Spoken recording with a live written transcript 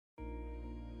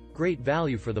Great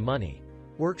value for the money.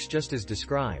 Works just as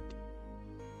described.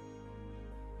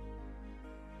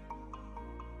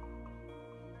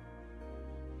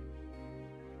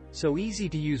 So easy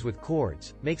to use with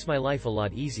cords, makes my life a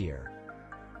lot easier.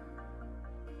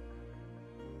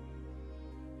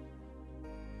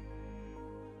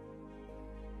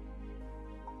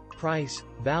 Price,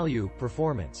 value,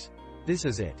 performance. This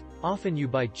is it. Often you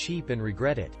buy cheap and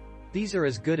regret it. These are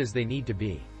as good as they need to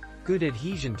be. Good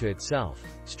adhesion to itself,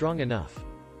 strong enough.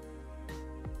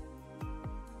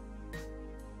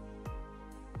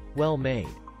 Well made.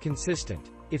 Consistent.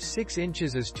 If 6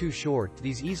 inches is too short,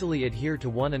 these easily adhere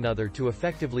to one another to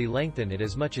effectively lengthen it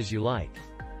as much as you like.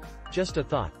 Just a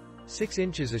thought. 6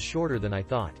 inches is shorter than I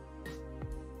thought.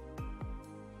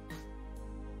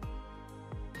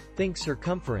 Think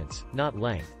circumference, not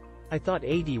length. I thought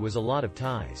 80 was a lot of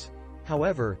ties.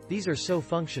 However, these are so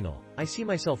functional, I see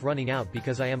myself running out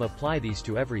because I am apply these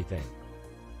to everything.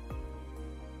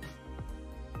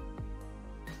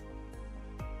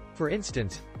 For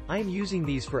instance, I am using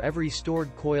these for every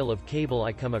stored coil of cable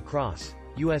I come across,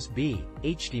 USB,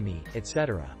 HDMI,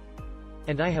 etc.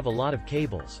 And I have a lot of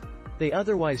cables. They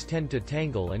otherwise tend to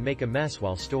tangle and make a mess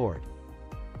while stored.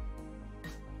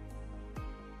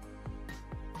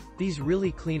 These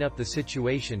really clean up the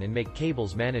situation and make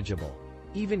cables manageable.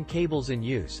 Even cables in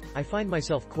use, I find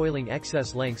myself coiling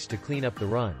excess lengths to clean up the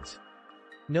runs.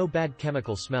 No bad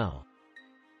chemical smell.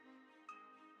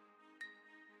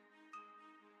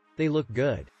 They look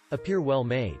good. Appear well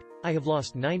made. I have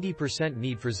lost 90%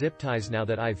 need for zip ties now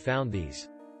that I've found these.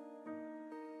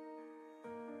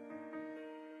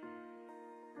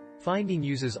 Finding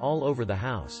uses all over the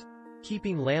house.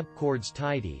 Keeping lamp cords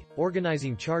tidy,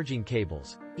 organizing charging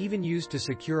cables, even used to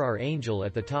secure our angel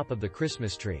at the top of the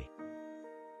Christmas tree.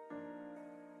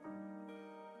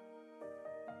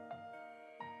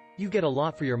 You get a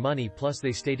lot for your money, plus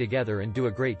they stay together and do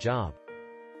a great job.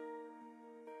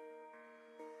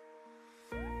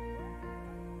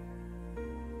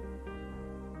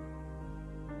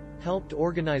 Helped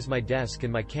organize my desk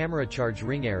and my camera charge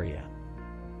ring area.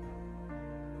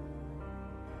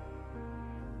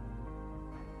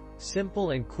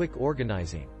 Simple and quick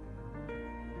organizing.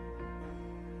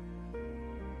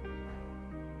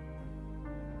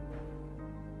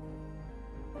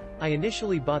 I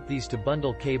initially bought these to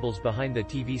bundle cables behind the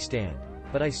TV stand,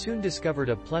 but I soon discovered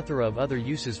a plethora of other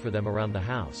uses for them around the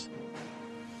house.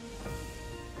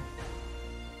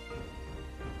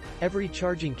 Every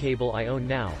charging cable I own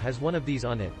now has one of these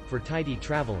on it, for tidy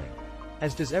traveling.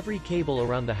 As does every cable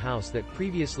around the house that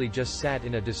previously just sat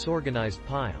in a disorganized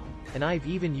pile, and I've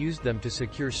even used them to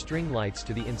secure string lights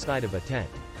to the inside of a tent.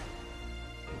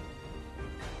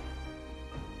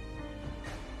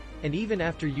 And even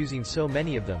after using so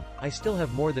many of them, I still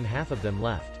have more than half of them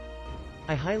left.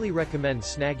 I highly recommend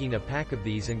snagging a pack of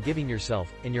these and giving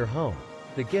yourself, and your home,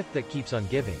 the gift that keeps on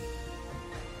giving.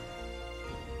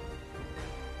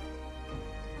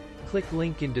 Click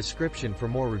link in description for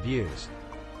more reviews.